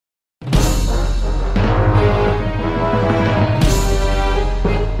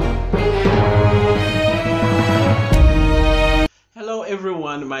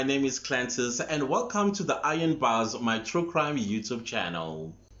everyone, my name is Clantis and welcome to the Iron Bars, my true crime YouTube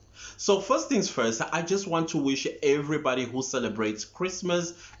channel. So first things first, I just want to wish everybody who celebrates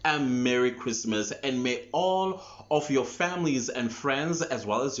Christmas a Merry Christmas, and may all of your families and friends as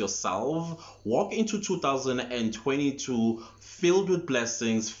well as yourself walk into 2022 filled with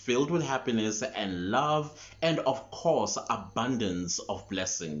blessings, filled with happiness and love, and of course abundance of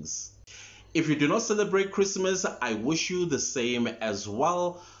blessings. If you do not celebrate Christmas, I wish you the same as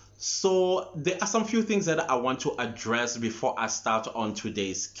well. So there are some few things that I want to address before I start on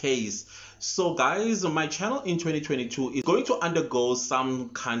today's case. So guys, my channel in 2022 is going to undergo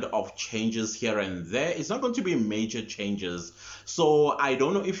some kind of changes here and there. It's not going to be major changes. So I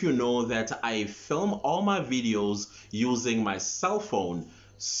don't know if you know that I film all my videos using my cell phone.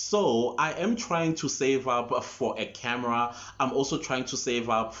 So I am trying to save up for a camera. I'm also trying to save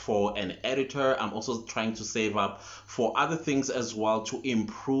up for an editor. I'm also trying to save up for other things as well to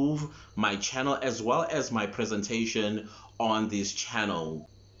improve my channel as well as my presentation on this channel.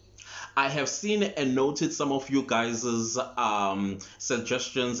 I have seen and noted some of you guys'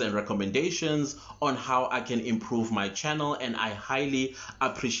 suggestions and recommendations on how I can improve my channel, and I highly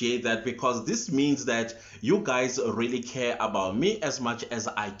appreciate that because this means that you guys really care about me as much as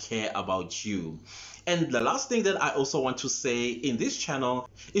I care about you. And the last thing that I also want to say in this channel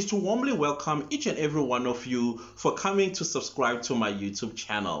is to warmly welcome each and every one of you for coming to subscribe to my YouTube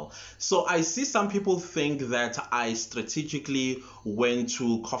channel. So I see some people think that I strategically went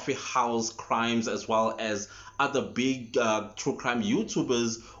to coffee house crimes as well as other big true crime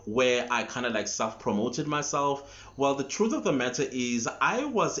YouTubers where I kind of like self-promoted myself. Well, the truth of the matter is I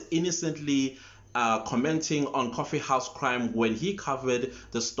was innocently commenting on Coffee House Crime when he covered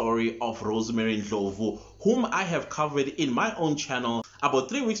the story of Rosemary Ndlovu, whom I have covered in my own channel about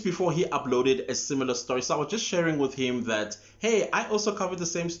 3 weeks before he uploaded a similar story. So I was just sharing with him that, hey, I also covered the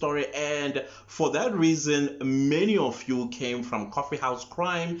same story, and for that reason many of you came from Coffee House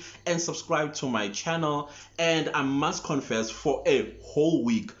Crime and subscribed to my channel. And I must confess, for a whole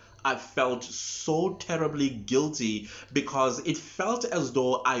week I felt so terribly guilty because it felt as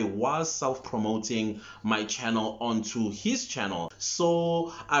though I was self-promoting my channel onto his channel.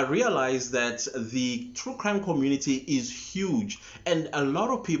 So I realized that the true crime community is huge and a lot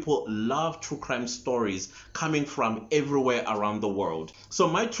of people love true crime stories coming from everywhere around the world. So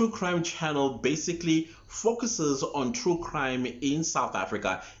my true crime channel basically focuses on true crime in South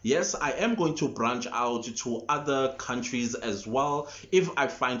Africa. Yes, I am going to branch out to other countries as well if I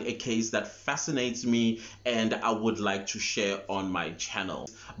find a case that fascinates me and I would like to share on my channel.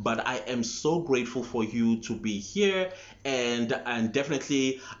 But I am so grateful for you to be here, and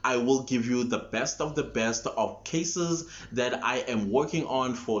definitely I will give you the best of of cases that I am working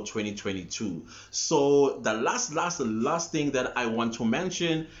on for 2022. So the last thing that I want to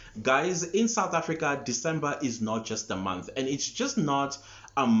mention, guys, in South Africa, December is not just a month, and it's just not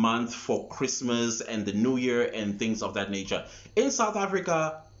a month for Christmas and the New Year and things of that nature. In South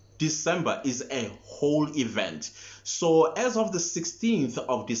Africa, December is a whole event. So as of the 16th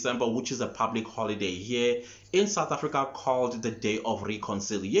of December, which is a public holiday here in South Africa called the Day of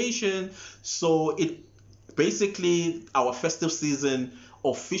Reconciliation, so it basically, our festive season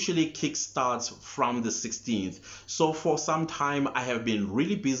officially kickstarts from the 16th. So for some time I have been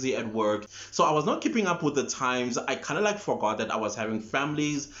really busy at work, so I was not keeping up with the times. I kind of like forgot that I was having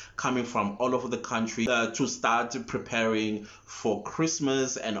families coming from all over the country to start preparing for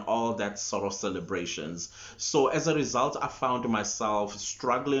Christmas and all that sort of celebrations. So as a result, I found myself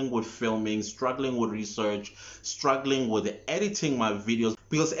struggling with filming, struggling with research, struggling with editing my videos,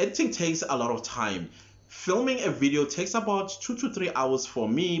 because editing takes a lot of time. Filming a video takes about 2 to 3 hours for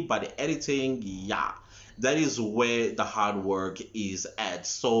me, but editing, yeah, that is where the hard work is at.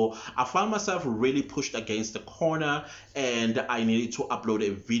 So I found myself really pushed against the corner and I needed to upload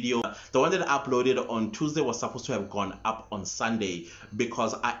a video. The one that I uploaded on Tuesday was supposed to have gone up on Sunday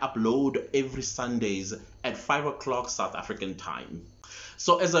because I upload every Sundays at 5 o'clock South African time.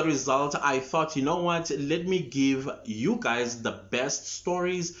 So as a result, I thought, you know what, let me give you guys the best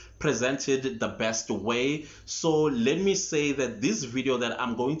stories presented the best way. So let me say that this video that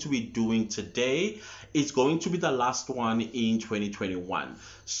I'm going to be doing today is going to be the last one in 2021.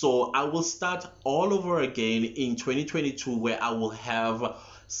 So I will start all over again in 2022 where I will have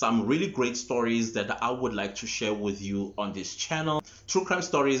some really great stories that I would like to share with you on this channel. True crime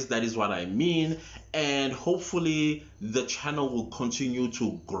stories, that is what I mean. And hopefully the channel will continue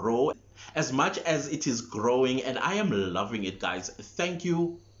to grow as much as it is growing, and I am loving it, guys. Thank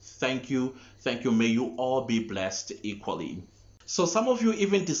you, thank you, thank you. May you all be blessed equally. So some of you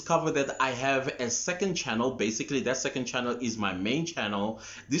even discover that I have a second channel. Basically, that second channel is my main channel.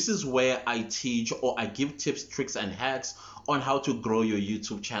 This is where I teach or I give tips, tricks, and hacks on how to grow your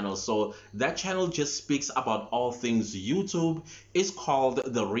YouTube channel. So that channel just speaks about all things YouTube. It's called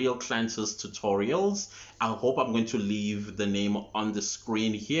The Real Clantis Tutorials. I hope I'm going to leave the name on the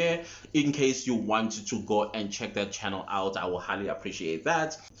screen here in case you want to go and check that channel out. I will highly appreciate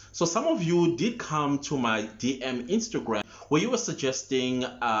that. So some of you did come to my DM Instagram where you were suggesting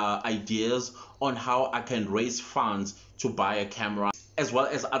ideas on how I can raise funds to buy a camera, as well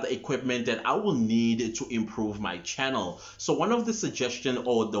as other equipment that I will need to improve my channel. So one of the suggestion,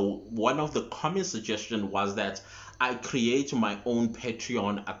 or one of the common suggestion, was that I create my own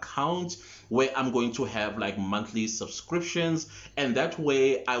Patreon account where I'm going to have like monthly subscriptions, and that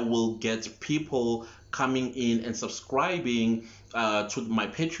way I will get people coming in and subscribing to my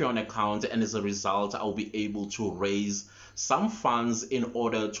Patreon account, and as a result I'll be able to raise some funds in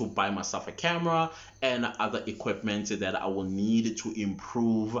order to buy myself a camera and other equipment that I will need to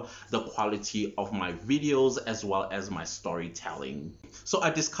improve the quality of my videos as well as my storytelling. So I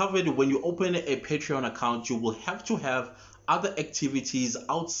discovered when you open a Patreon account, you will have to have other activities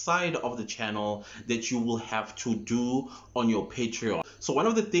outside of the channel that you will have to do on your Patreon. So one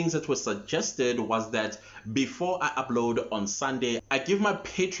of the things that was suggested was that before I upload on Sunday, I give my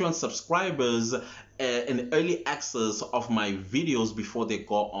Patreon subscribers an early access of my videos before they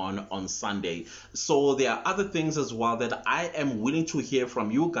go on Sunday. So there are other things as well that I am willing to hear from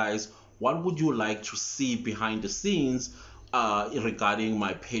you guys. What would you like to see behind the scenes regarding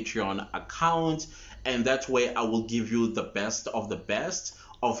my Patreon account? And that way I will give you the best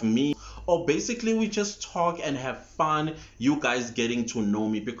of me, or basically we just talk and have fun, you guys getting to know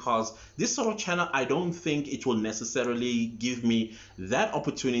me, because this sort of channel, I don't think it will necessarily give me that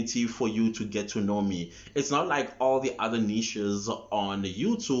opportunity for you to get to know me. It's not like all the other niches on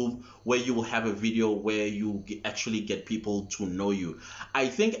YouTube where you will have a video where you actually get people to know you. I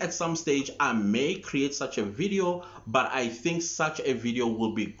think at some stage I may create such a video, but I think such a video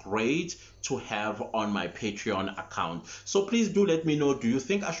will be great to have on my Patreon account. So please do let me know, do you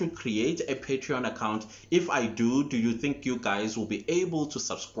think I should create a Patreon account? If I do you think you guys will be able to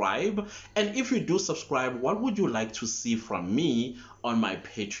subscribe? And if you do subscribe, what would you like to see from me on my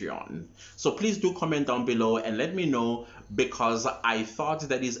Patreon? So please do comment down below and let me know, because I thought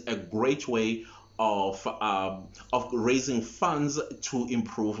that is a great way of raising funds to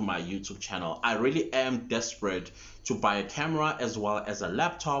improve my YouTube channel. I really am desperate to buy a camera as well as a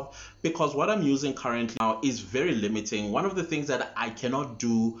laptop, because what I'm using currently now is very limiting. One of the things that I cannot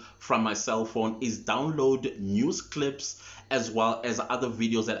do from my cell phone is download news clips as well as other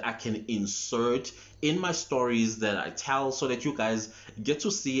videos that I can insert in my stories that I tell, so that you guys get to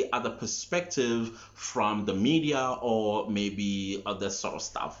see other perspective from the media or maybe other sort of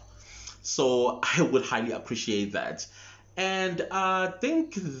stuff. So I would highly appreciate that. And I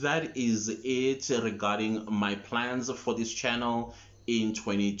think that is it regarding my plans for this channel in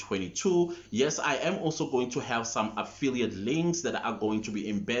 2022. Yes, I am also going to have some affiliate links that are going to be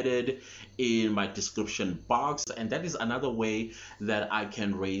embedded in my description box, and that is another way that I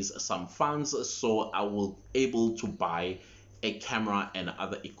can raise some funds, so I will able to buy a camera and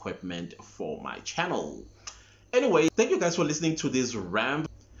other equipment for my channel. Anyway, thank you guys for listening to this rant.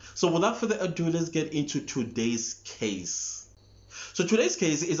 So without further ado, let's get into today's case. So today's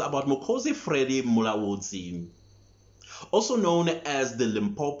case is about Mukosi Freddy Mulaudzi, also known as the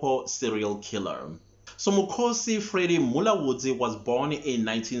Limpopo serial killer. So Mukosi Freddy Mulaudzi was born in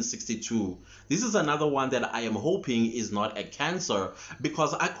 1962. This is another one that I am hoping is not a cancer,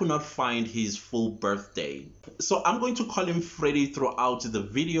 because I could not find his full birthday. So I'm going to call him Freddy throughout the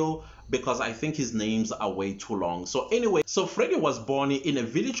video, because I think his names are way too long. So anyway, so Freddy was born in a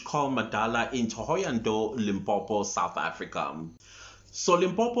village called Madala in Tohoyandou, Limpopo, South Africa. So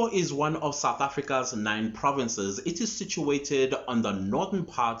Limpopo is one of South Africa's 9 provinces. It is situated on the northern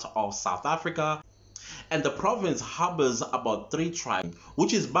part of South Africa, and the province harbors about 3 tribes,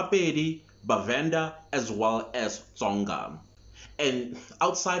 which is Bapedi, Bavenda, as well as Tsonga. And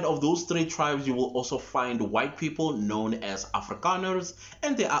outside of those 3 tribes, you will also find white people known as Afrikaners,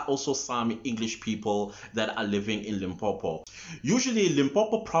 and there are also some English people that are living in Limpopo. Usually,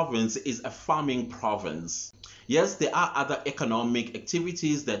 Limpopo province is a farming province. Yes, there are other economic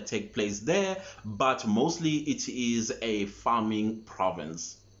activities that take place there, but mostly it is a farming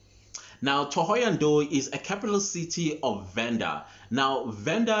province. Now, Tohoyandou is a capital city of Venda. Now,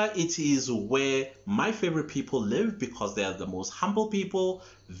 Venda, it is where my favorite people live, because they are the most humble people,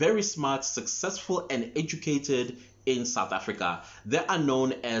 very smart, successful, and educated in South Africa. They are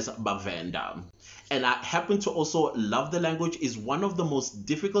known as Bavenda. And I happen to also love the language. It's one of the most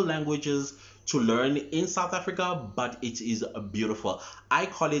difficult languages to learn in South Africa, but it is beautiful. I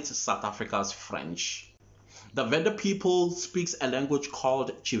call it South Africa's French. The Venda people speaks a language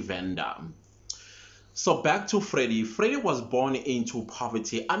called Chivenda. So back to Freddy. Freddy was born into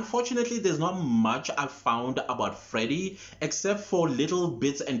poverty. Unfortunately, there's not much I found about Freddy except for little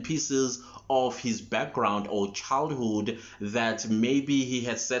bits and pieces of his background or childhood, that maybe he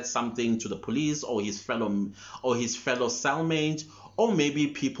had said something to the police or his fellow cellmate, or maybe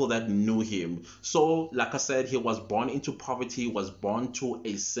people that knew him. So like I said, he was born into poverty, was born to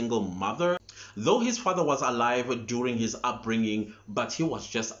a single mother. Though his father was alive during his upbringing, but he was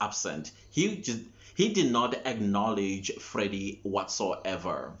just absent. He did not acknowledge Freddy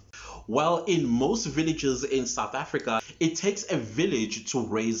whatsoever. Well, in most villages in South Africa, it takes a village to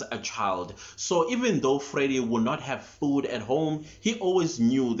raise a child. So even though Freddy would not have food at home, he always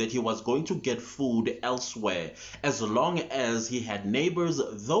knew that he was going to get food elsewhere, as long as he had neighbors,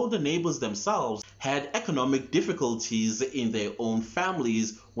 though the neighbors themselves had economic difficulties in their own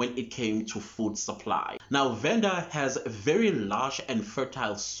families when it came to food supply. Now, Venda has very large and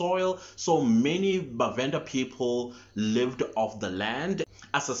fertile soil, so many Bavenda people lived off the land.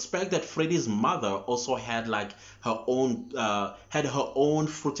 I suspect that Freddy's mother also had like her own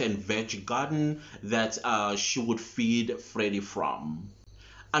fruit and veg garden that she would feed Freddy from.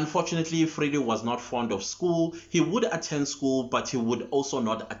 Unfortunately, Freddy was not fond of school. He would attend school, but he would also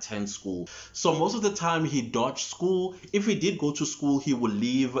not attend school. So most of the time he dodged school. If he did go to school, he would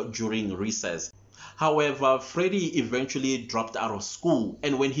leave during recess. However, Freddy eventually dropped out of school.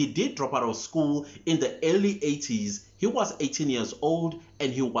 And when he did drop out of school in the early 80s, he was 18 years old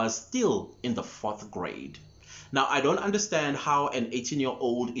and he was still in the 4th grade. Now, I don't understand how an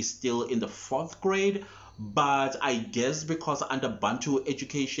 18-year-old is still in the 4th grade, but I guess because under Bantu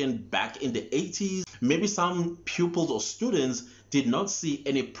education back in the 80s, maybe some pupils or students did not see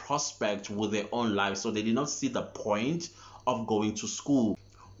any prospect with their own lives, so they did not see the point of going to school,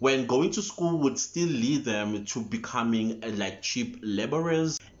 when going to school would still lead them to becoming like cheap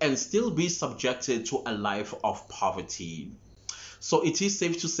laborers and still be subjected to a life of poverty. So it is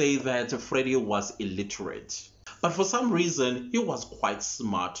safe to say that Freddy was illiterate. But for some reason, he was quite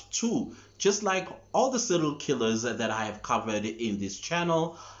smart too. Just like all the serial killers that I have covered in this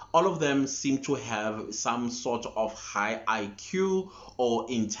channel, all of them seem to have some sort of high IQ or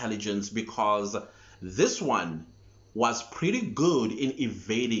intelligence, because this one was pretty good in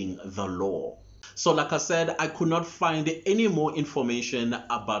evading the law. So like I said, I could not find any more information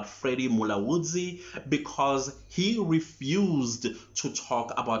about Freddy Mulaudzi because he refused to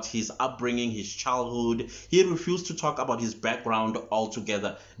talk about his upbringing, his childhood. He refused to talk about his background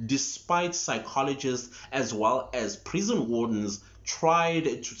altogether, despite psychologists as well as prison wardens tried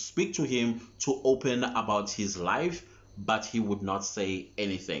to speak to him to open about his life, but he would not say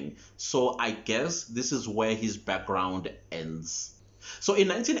anything. So I guess this is where his background ends. So in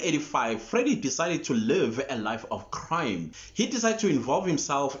 1985, Freddy decided to live a life of crime. He decided to involve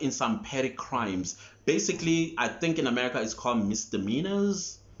himself in some petty crimes. Basically, I think in America it's called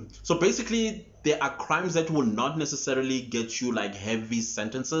misdemeanors. So basically, there are crimes that will not necessarily get you like heavy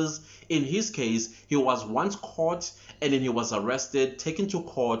sentences. In his case, he was once caught and then he was arrested, taken to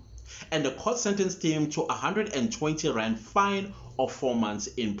court, and the court sentenced him to 120 Rand fine or 4 months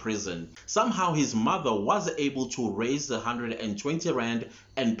in prison. Somehow his mother was able to raise the 120 Rand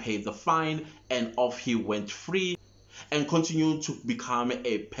and pay the fine, and off he went free and continued to become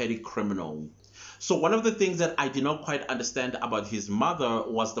a petty criminal. So one of the things that I did not quite understand about his mother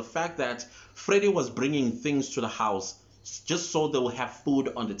was the fact that Freddy was bringing things to the house just so they will have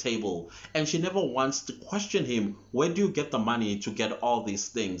food on the table, and she never wants to question him, where do you get the money to get all these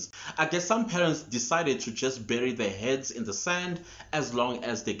things? I guess some parents decided to just bury their heads in the sand as long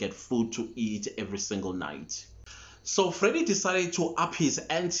as they get food to eat every single night. So Freddy decided to up his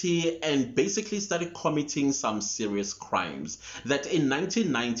ante and basically started committing some serious crimes. That in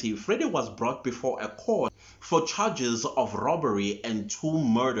 1990, Freddy was brought before a court for charges of robbery and 2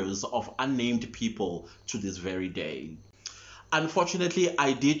 murders of unnamed people to this very day. Unfortunately,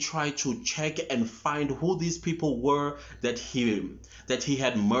 I did try to check and find who these people were that he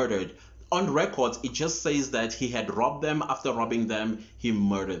had murdered. On record, it just says that he had robbed them. After robbing them, he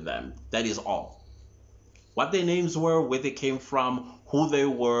murdered them. That is all. What their names were, where they came from, who they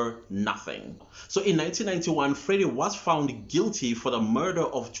were, nothing. So in 1991, Freddy was found guilty for the murder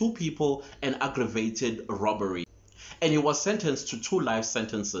of 2 people and aggravated robbery, and he was sentenced to 2 life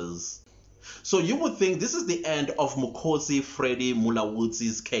sentences. So you would think this is the end of Mukosi Freddy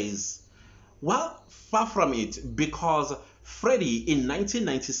Mulaudzi's case. Well, far from it, because Freddy in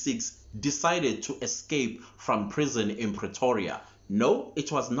 1996 decided to escape from prison in Pretoria. No,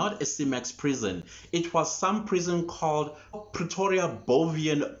 it was not a CMAX prison. It was some prison called Pretoria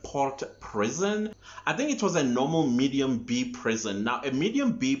Bovian Port Prison. I think it was a normal medium B prison. Now, a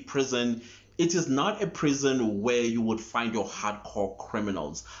medium B prison, it is not a prison where you would find your hardcore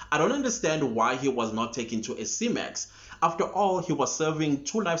criminals. I don't understand why he was not taken to a CMAX. After all, he was serving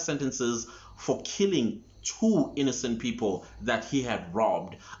 2 life sentences for killing 2 innocent people that he had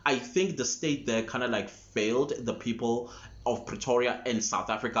robbed. I think the state there kind of like failed the people of Pretoria and South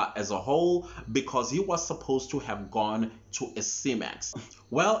Africa as a whole, because he was supposed to have gone to a CMAX.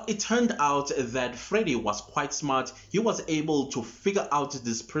 Well, it turned out that Freddy was quite smart. He was able to figure out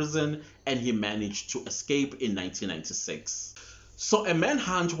this prison and he managed to escape in 1996. So a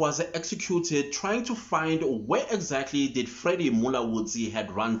manhunt was executed trying to find where exactly did Freddy Mulaudzi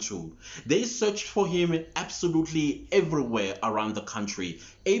had run to. They searched for him absolutely everywhere around the country.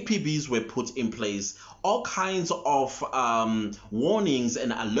 APBs were put in place. All kinds of warnings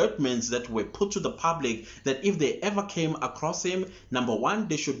and alertments that were put to the public that if they ever came across him, number one,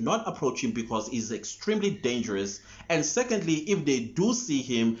 they should not approach him because he's extremely dangerous. And secondly, if they do see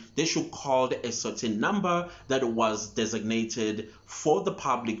him, they should call a certain number that was designated for the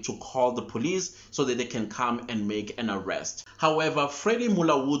public to call the police so that they can come and make an arrest. However, Freddy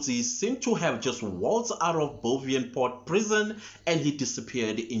Mulaudzi seemed to have just waltzed out of Bovian Port Prison and he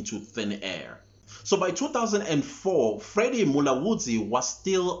disappeared into thin air. So by 2004, Freddy Mulaudzi was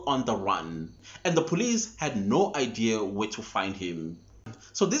still on the run and the police had no idea where to find him.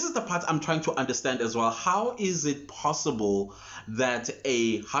 So this is the part I'm trying to understand as well. How is it possible that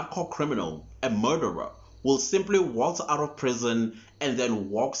a hardcore criminal, a murderer, will simply waltz out of prison and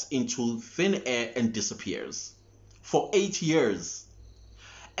then walks into thin air and disappears for 8 years?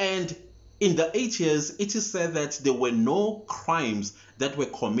 And in the 8 years, it is said that there were no crimes that were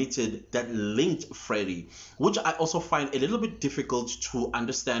committed that linked Freddy, which I also find a little bit difficult to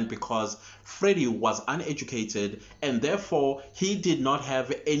understand because Freddy was uneducated and therefore he did not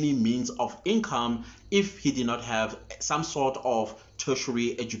have any means of income if he did not have some sort of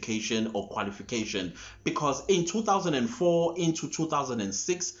tertiary education or qualification. Because in 2004 into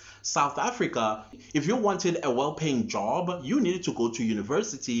 2006, South Africa, if you wanted a well-paying job, you needed to go to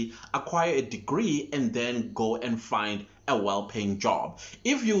university, acquire a degree, and then go and find a well-paying job.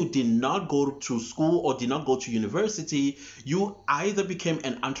 If you did not go to school or did not go to university, you either became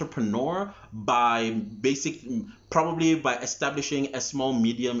an entrepreneur by probably by establishing a small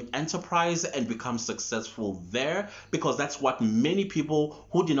medium enterprise and become successful there, because that's what many people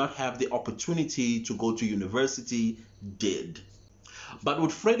who did not have the opportunity to go to university did. But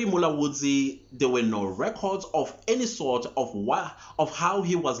with Freddy Mulaudzi, there were no records of any sort of how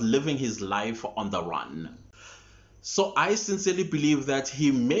he was living his life on the run. So I sincerely believe that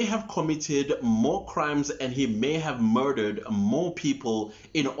he may have committed more crimes and he may have murdered more people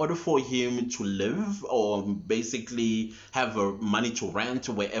in order for him to live or basically have money to rent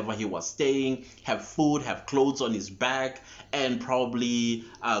wherever he was staying, have food, have clothes on his back, and probably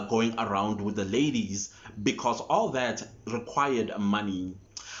going around with the ladies, because all that required money.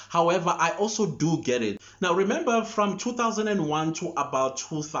 However, I also do get it. Now remember, from 2001 to about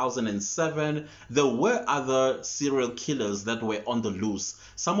 2007, there were other serial killers that were on the loose.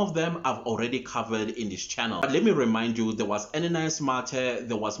 Some of them I've already covered in this channel. But let me remind you, there was Ananias Mate,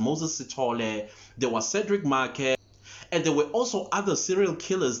 there was Moses Sithole, there was Cedric Marke, and there were also other serial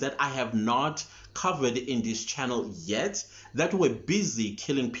killers that I have not covered in this channel yet that were busy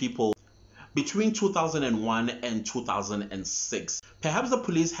killing people between 2001 and 2006. Perhaps the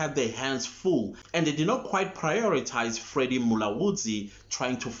police had their hands full and they did not quite prioritize Freddy Mulaudzi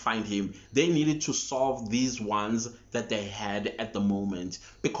trying to find him. They needed to solve these ones that they had at the moment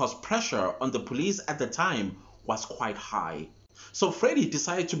because pressure on the police at the time was quite high. So Freddy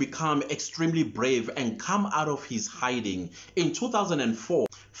decided to become extremely brave and come out of his hiding. In 2004,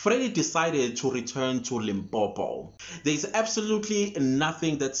 Freddy decided to return to Limpopo. There's absolutely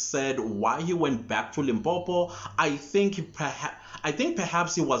nothing that said why he went back to Limpopo. I think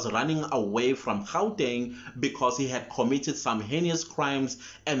perhaps he was running away from Gauteng because he had committed some heinous crimes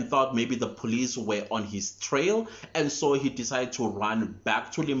and thought maybe the police were on his trail, and so he decided to run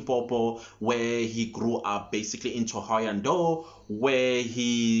back to Limpopo, where he grew up, basically in Tohoyandou, where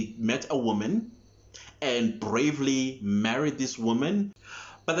he met a woman and bravely married this woman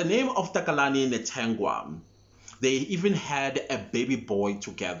by the name of Takalani Netengwa. They even had a baby boy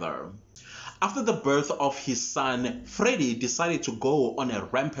together. After the birth of his son, Freddy decided to go on a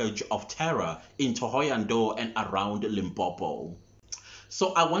rampage of terror in Tohoyandou and around Limpopo.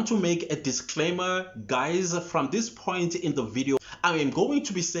 So I want to make a disclaimer, guys. From this point in the video, I am going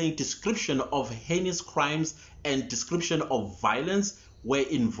to be saying description of heinous crimes and description of violence where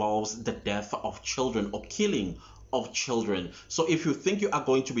it involves the death of children or killing of children. So if you think you are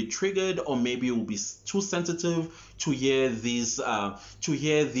going to be triggered, or maybe you will be too sensitive to hear these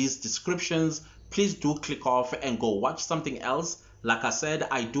descriptions, please do click off and go watch something else. Like I said,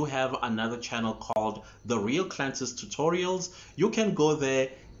 I do have another channel called The Real Clantis Tutorials. You can go there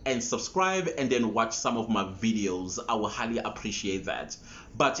and subscribe and then watch some of my videos. I will highly appreciate that.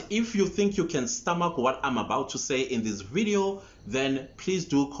 But if you think you can stomach what I'm about to say in this video, then please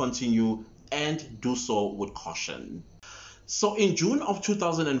do continue and do so with caution. So in June of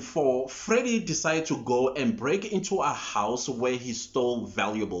 2004, Freddy decided to go and break into a house where he stole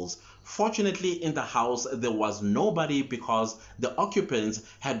valuables. Fortunately, in the house, there was nobody because the occupants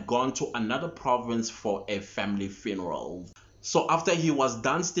had gone to another province for a family funeral. So after he was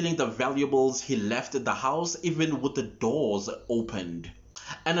done stealing the valuables, he left the house even with the doors opened.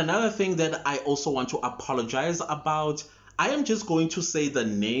 And another thing that I also want to apologize about, I am just going to say the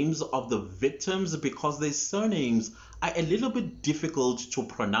names of the victims because their surnames are a little bit difficult to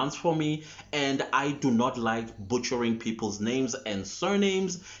pronounce for me, and I do not like butchering people's names and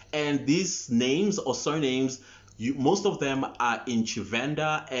surnames. And these names or surnames, most of them are in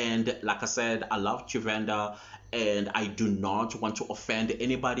Chivenda, and like I said, I love Chivenda, and I do not want to offend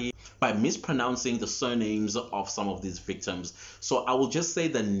anybody by mispronouncing the surnames of some of these victims. So I will just say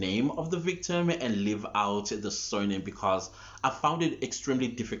the name of the victim and leave out the surname because I found it extremely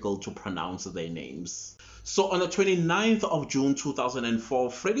difficult to pronounce their names. So on the 29th of June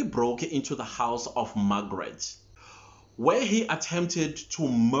 2004, Freddy broke into the house of Margaret, where he attempted to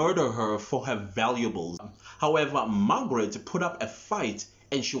murder her for her valuables. However, Margaret put up a fight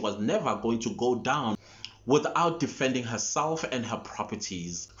and she was never going to go down without defending herself and her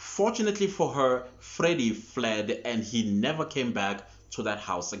properties. Fortunately for her, Freddy fled and he never came back to that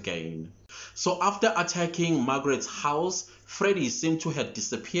house again. So after attacking Margaret's house, Freddy seemed to have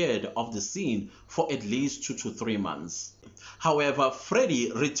disappeared off the scene for at least 2 to 3 months. However,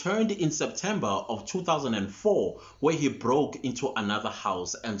 Freddy returned in September of 2004, where he broke into another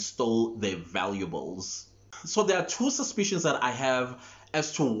house and stole their valuables. So there are two suspicions that I have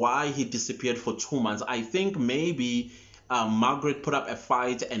as to why he disappeared for 2 months. I think maybe Margaret put up a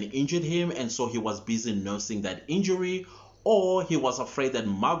fight and injured him, and so he was busy nursing that injury, or he was afraid that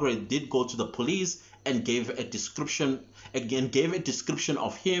Margaret did go to the police and gave a description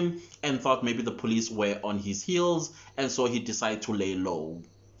of him and thought maybe the police were on his heels, and so he decided to lay low.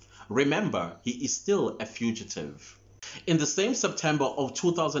 Remember, he is still a fugitive. In the same September of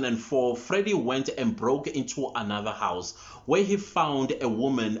 2004, Freddy went and broke into another house where he found a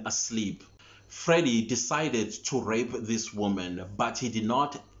woman asleep. Freddy decided to rape this woman, but he did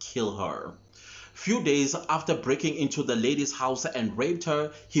not kill her. Few days after breaking into the lady's house and raped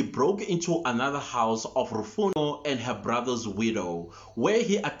her, he broke into another house of Rufuno and her brother's widow, where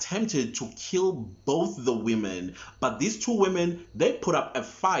he attempted to kill both the women. But these two women, they put up a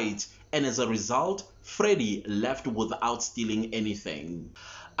fight, and as a result, Freddy left without stealing anything.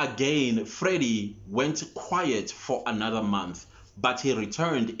 Again, Freddy went quiet for another month, but he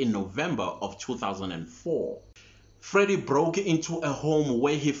returned in November of 2004. Freddy broke into a home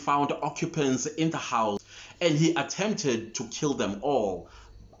where he found occupants in the house and he attempted to kill them all.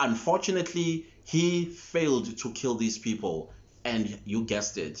 Unfortunately, he failed to kill these people, and you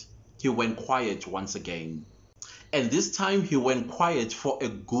guessed it, he went quiet once again. And this time he went quiet for a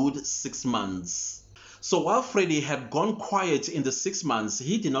good 6 months. So while Freddy had gone quiet in the 6 months,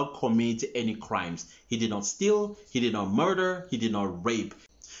 he did not commit any crimes. He did not steal, he did not murder, he did not rape.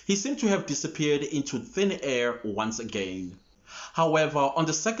 He seemed to have disappeared into thin air once again. However, on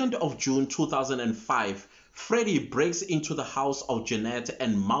the 2nd of June 2005, Freddy breaks into the house of Jeanette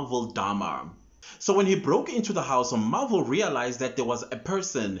and Marvel Dahmer. So when he broke into the house, Marvel realized that there was a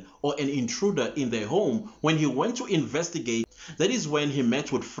person or an intruder in their home. When he went to investigate, that is when he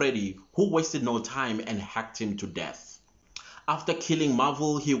met with Freddy, who wasted no time and hacked him to death. After killing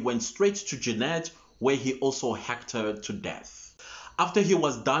Marvel, he went straight to Jeanette, where he also hacked her to death. After he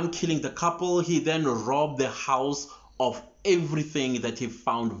was done killing the couple, he then robbed the house of everything that he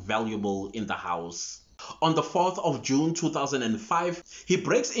found valuable in the house. On the 4th of June 2005, he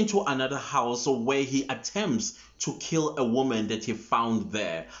breaks into another house where he attempts to kill a woman that he found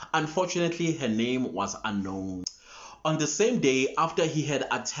there. Unfortunately, her name was unknown. On the same day after he had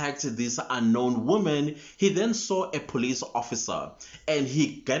attacked this unknown woman, he then saw a police officer and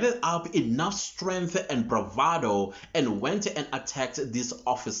he gathered up enough strength and bravado and went and attacked this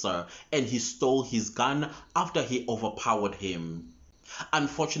officer, and he stole his gun after he overpowered him.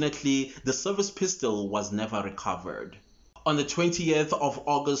 Unfortunately, the service pistol was never recovered. On the 20th of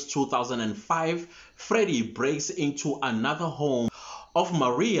August 2005, Freddy breaks into another home of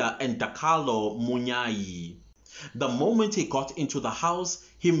Maria and Dakalo Munyai. The moment he got into the house,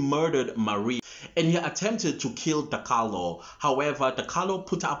 he murdered Maria and he attempted to kill Dakalo. However, Dakalo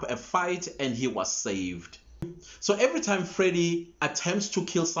put up a fight and he was saved. So every time Freddy attempts to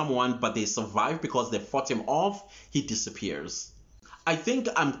kill someone but they survive because they fought him off, he disappears. I think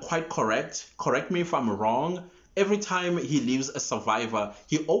I'm quite correct. Correct me if I'm wrong. Every time he leaves a survivor,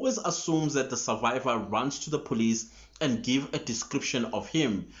 he always assumes that the survivor runs to the police and give a description of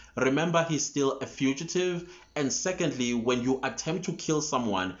him. Remember, he's still a fugitive. And secondly, when you attempt to kill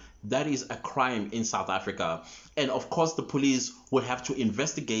someone, that is a crime in South Africa. And of course, the police would have to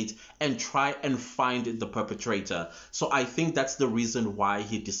investigate and try and find the perpetrator. So I think that's the reason why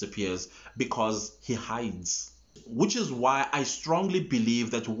he disappears, because he hides. Which is why I strongly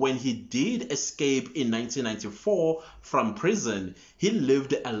believe that when he did escape in 1994 from prison, he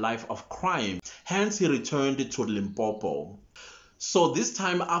lived a life of crime. Hence, he returned to Limpopo. So this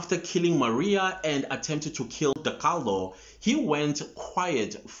time, after killing Maria and attempted to kill Dakalo, he went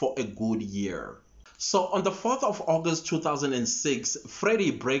quiet for a good year. So on the 4th of August 2006,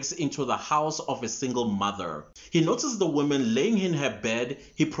 Freddy breaks into the house of a single mother. He notices the woman laying in her bed.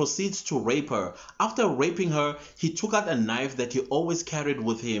 He proceeds to rape her. After raping her, he took out a knife that he always carried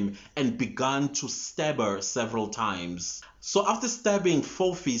with him and began to stab her several times. So after stabbing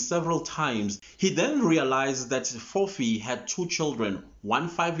Fofi several times, he then realized that Fofi had two children, one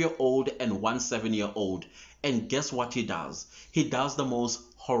 5-year-old and one 7-year-old. And guess what he does? He does the most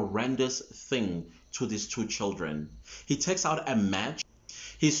horrendous thing to these two children. He takes out a match,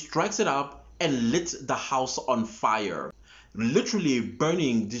 he strikes it up and lit the house on fire, literally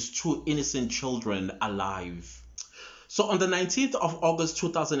burning these two innocent children alive. So on the 19th of August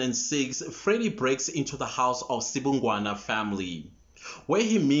 2006, Freddy breaks into the house of Sibungwana family, where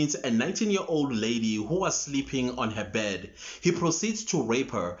he meets a 19-year-old lady who was sleeping on her bed. He proceeds to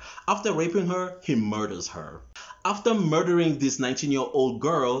rape her. After raping her, he murders her. After murdering this 19-year-old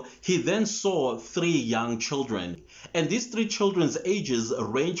girl, he then saw 3 young children. And these 3 children's ages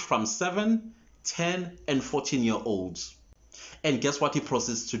range from 7, 10, and 14-year-olds. And guess what he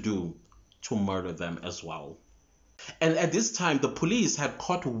proceeds to do? To murder them as well. And at this time, the police had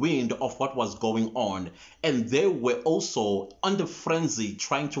caught wind of what was going on, and they were also under frenzy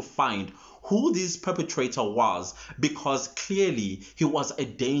trying to find who this perpetrator was, because clearly he was a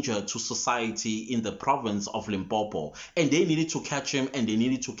danger to society in the province of Limpopo, and they needed to catch him, and they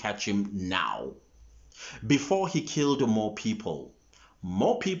needed to catch him now before he killed more people.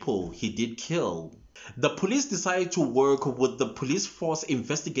 More people he did kill. The police decided to work with the police force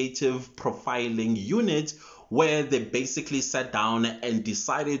investigative profiling unit, where they basically sat down and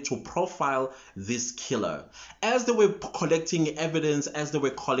decided to profile this killer. As they were collecting evidence, as they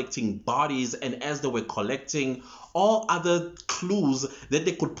were collecting bodies, and as they were collecting all other clues that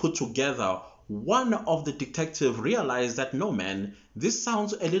they could put together, one of the detectives realized that, no man, this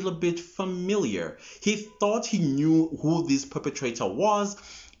sounds a little bit familiar. He thought he knew who this perpetrator was,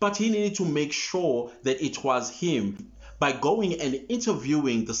 but he needed to make sure that it was him by going and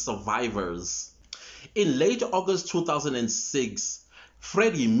interviewing the survivors. In late August 2006,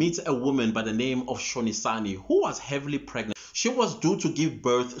 Freddy meets a woman by the name of Shonisani who was heavily pregnant. She was due to give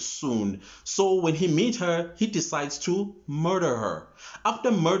birth soon. So when he meets her, he decides to murder her.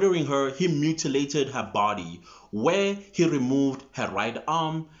 After murdering her, he mutilated her body, where he removed her right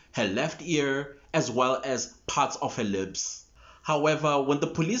arm, her left ear, as well as parts of her lips. However, when the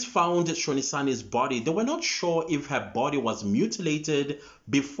police found Shonisani's body, they were not sure if her body was mutilated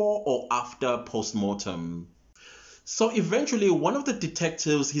before or after post-mortem. So eventually, one of the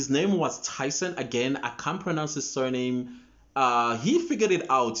detectives, his name was Tyson, again, I can't pronounce his surname, he figured it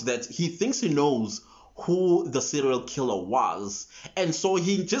out that he thinks he knows who the serial killer was. And so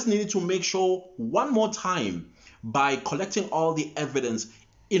he just needed to make sure one more time by collecting all the evidence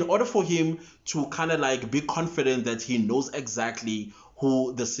in order for him to kind of like be confident that he knows exactly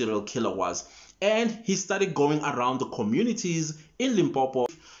who the serial killer was. And he started going around the communities in Limpopo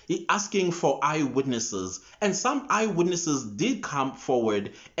asking for eyewitnesses. And some eyewitnesses did come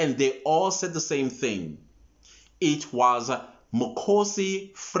forward and they all said the same thing. It was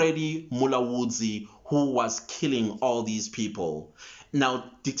Mukosi Freddy Mulaudzi who was killing all these people.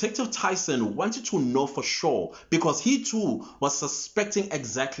 Now, Detective Tyson wanted to know for sure because he too was suspecting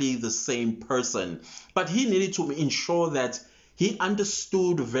exactly the same person. But he needed to ensure that he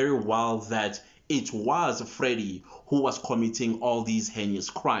understood very well that it was Freddy who was committing all these heinous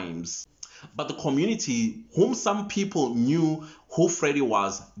crimes. But the community, whom some people knew who Freddy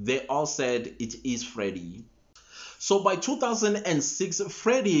was, they all said it is Freddy. So by 2006,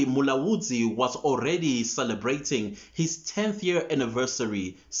 Freddy Mulaudzi was already celebrating his 10th year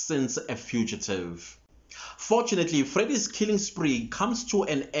anniversary since a fugitive. Fortunately, Freddy's killing spree comes to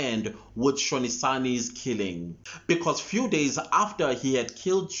an end with Shonisani's killing, because few days after he had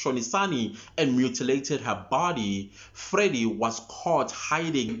killed Shonisani and mutilated her body, Freddy was caught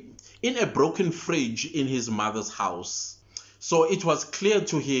hiding in a broken fridge in his mother's house. So it was clear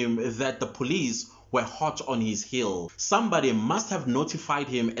to him that the police were hot on his heel. Somebody must have notified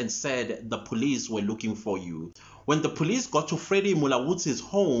him and said the police were looking for you. When the police got to Freddy Mulaudzi's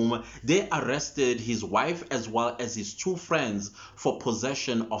home, they arrested his wife as well as his two friends for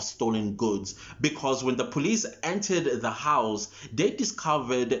possession of stolen goods, because when the police entered the house, they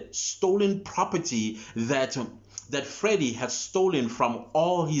discovered stolen property that Freddy had stolen from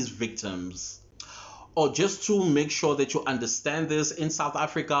all his victims. Or just to make sure that you understand this, in South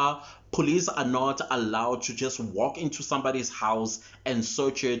Africa, police are not allowed to just walk into somebody's house and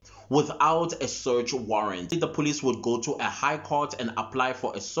search it without a search warrant. The police would go to a high court and apply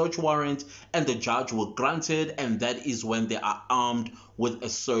for a search warrant, and the judge will grant it, and that is when they are armed with a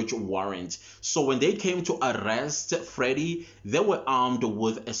search warrant. So when they came to arrest Freddy, they were armed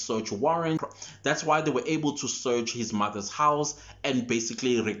with a search warrant. That's why they were able to search his mother's house and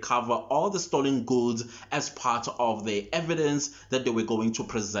basically recover all the stolen goods as part of the evidence that they were going to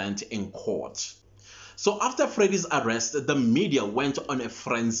present in court. So after Freddy's arrest, the media went on a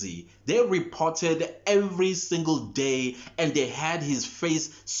frenzy. They reported every single day, and they had his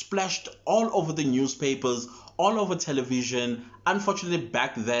face splashed all over the newspapers, all over television. Unfortunately,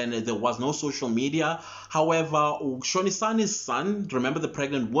 back then, there was no social media. However, Shonisani's son, remember the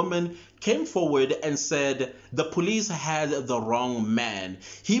pregnant woman, came forward and said the police had the wrong man.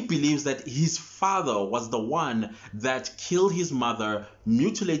 He believes that his father was the one that killed his mother,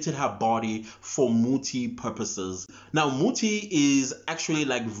 mutilated her body for muti purposes. Now, muti is actually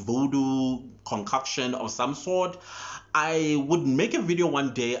like voodoo concoction of some sort. I would make a video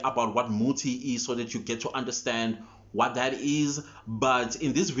one day about what muti is so that you get to understand what that is, but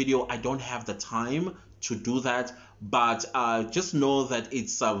in this video I don't have the time to do that. But just know that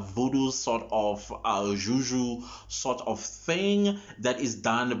it's a voodoo sort of juju sort of thing that is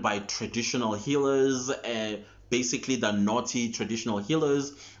done by traditional healers, basically the naughty traditional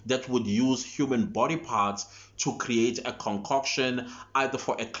healers that would use human body parts to create a concoction, either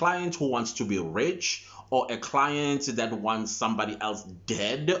for a client who wants to be rich, or a client that wants somebody else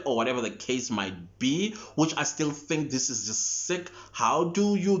dead, or whatever the case might be, which I still think this is just sick. How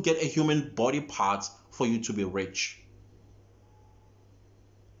do you get a human body part for you to be rich?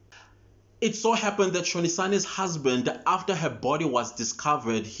 It so happened that Shonisani's husband, after her body was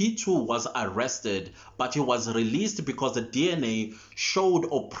discovered, he too was arrested, but he was released because the DNA showed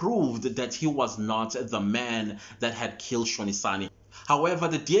or proved that he was not the man that had killed Shonisani. However,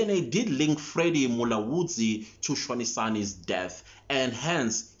 the DNA did link Freddy Mulaudzi to Shonisani's death, and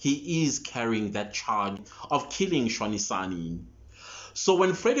hence he is carrying that charge of killing Shonisani. So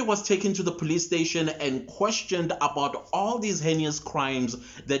when Freddy was taken to the police station and questioned about all these heinous crimes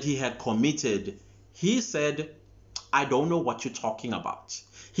that he had committed, he said, "I don't know what you're talking about."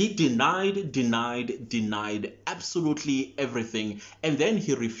 He denied absolutely everything, and then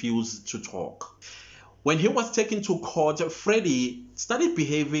he refused to talk. When he was taken to court, Freddy started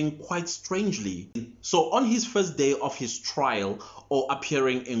behaving quite strangely. So on his first day of his trial or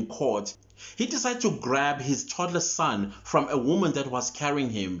appearing in court, he decided to grab his toddler son from a woman that was carrying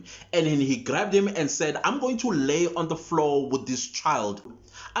him, and then he grabbed him and said, "I'm going to lay on the floor with this child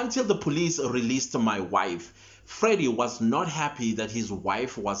until the police released my wife." Freddy was not happy that his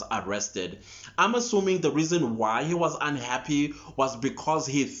wife was arrested. I'm assuming the reason why he was unhappy was because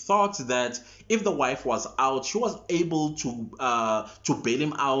he thought that if the wife was out, she was able to bail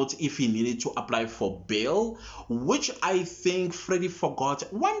him out if he needed to apply for bail, which I think Freddy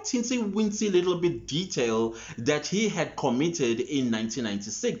forgot one teensy-weensy little bit detail that he had committed in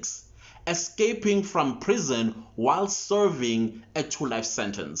 1996, escaping from prison while serving a 2-life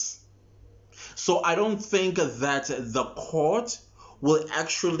sentence. So I don't think that the court will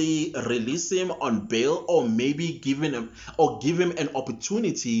actually release him on bail, or maybe give him an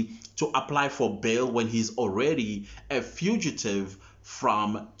opportunity to apply for bail when he's already a fugitive,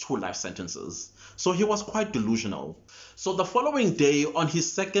 from 2 life sentences. So he was quite delusional. So the following day, on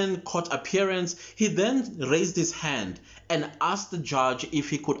his second court appearance, he then raised his hand and asked the judge if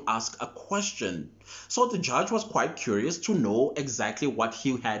he could ask a question. So the judge was quite curious to know exactly what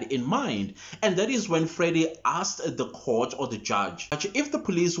he had in mind. And that is when Freddy asked the court or the judge if the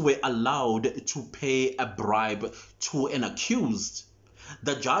police were allowed to pay a bribe to an accused.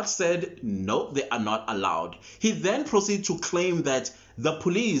 The judge said no, they are not allowed. He then proceeded to claim that the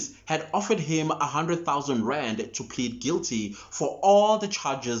police had offered him 100,000 rand to plead guilty for all the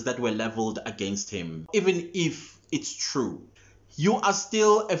charges that were leveled against him. Even if it's true, you are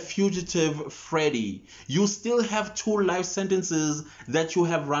still a fugitive, Freddy. You still have 2 life sentences that you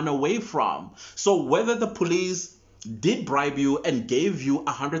have run away from. So whether the police did bribe you and gave you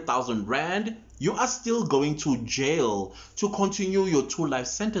 100,000 rand, you are still going to jail to continue your 2 life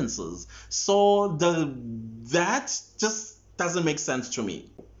sentences. So that just doesn't make sense to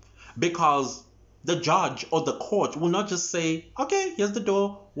me, because the judge or the court will not just say, okay, here's the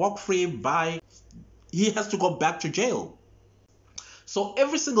door, walk free, bye. He has to go back to jail. So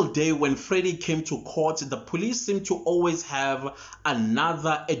every single day when Freddy came to court, the police seemed to always have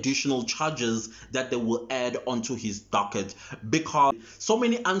another additional charges that they will add onto his docket, because so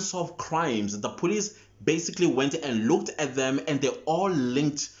many unsolved crimes, the police basically went and looked at them and they all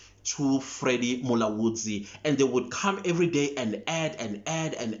linked to Freddy Mulaudzi, and they would come every day and add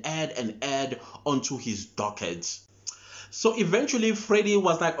onto his docket. So eventually Freddy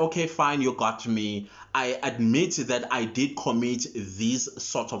was like, okay, fine, you got me. I admit that I did commit these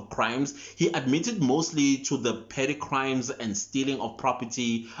sort of crimes. He admitted mostly to the petty crimes and stealing of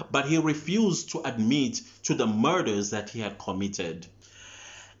property, but he refused to admit to the murders that he had committed.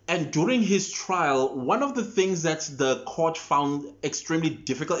 And during his trial, one of the things that the court found extremely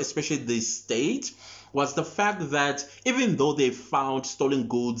difficult, especially the state, was the fact that even though they found stolen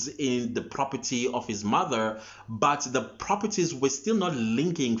goods in the property of his mother, but the properties were still not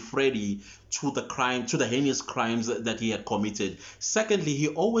linking Freddy to the crime, to the heinous crimes that he had committed. Secondly, he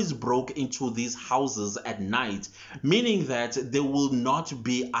always broke into these houses at night, meaning that there will not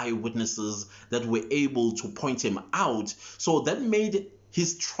be eyewitnesses that were able to point him out. So that made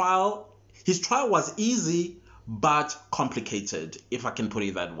his trial was easy but complicated, if I can put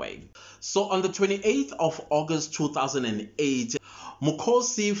it that way. So on the 28th of August 2008,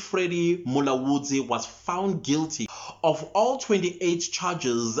 Mukosi Freddy Mulaudzi was found guilty of all 28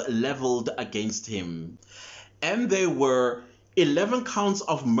 charges leveled against him. And there were 11 counts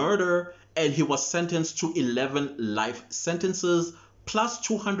of murder, and he was sentenced to 11 life sentences plus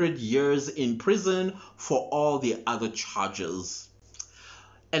 200 years in prison for all the other charges.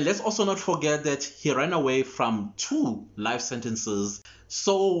 And let's also not forget that he ran away from 2 life sentences.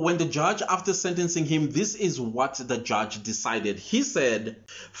 So when the judge, after sentencing him, this is what the judge decided. He said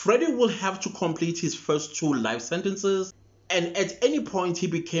Freddy will have to complete his first 2 life sentences, and at any point he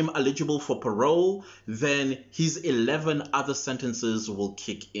became eligible for parole, then his 11 other sentences will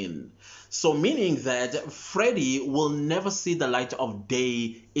kick in. So meaning that Freddy will never see the light of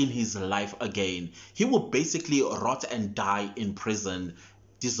day in his life again. He will basically rot and die in prison,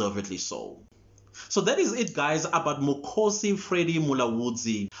 deservedly so. So that is it, guys, about Mukosi Freddy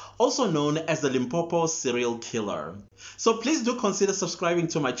Mulaudzi, also known as the Limpopo serial killer. So please do consider subscribing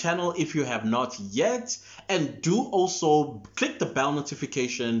to my channel if you have not yet, and do also click the bell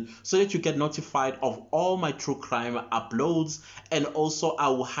notification so that you get notified of all my true crime uploads. And also I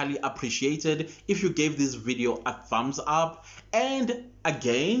will highly appreciate it if you gave this video a thumbs up, and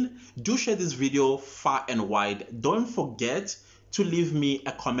again, do share this video far and wide. Don't forget to leave me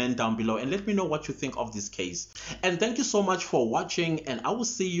a comment down below and let me know what you think of this case. And thank you so much for watching, and I will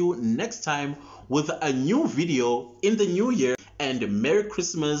see you next time with a new video in the new year, and Merry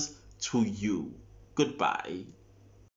Christmas to you. Goodbye.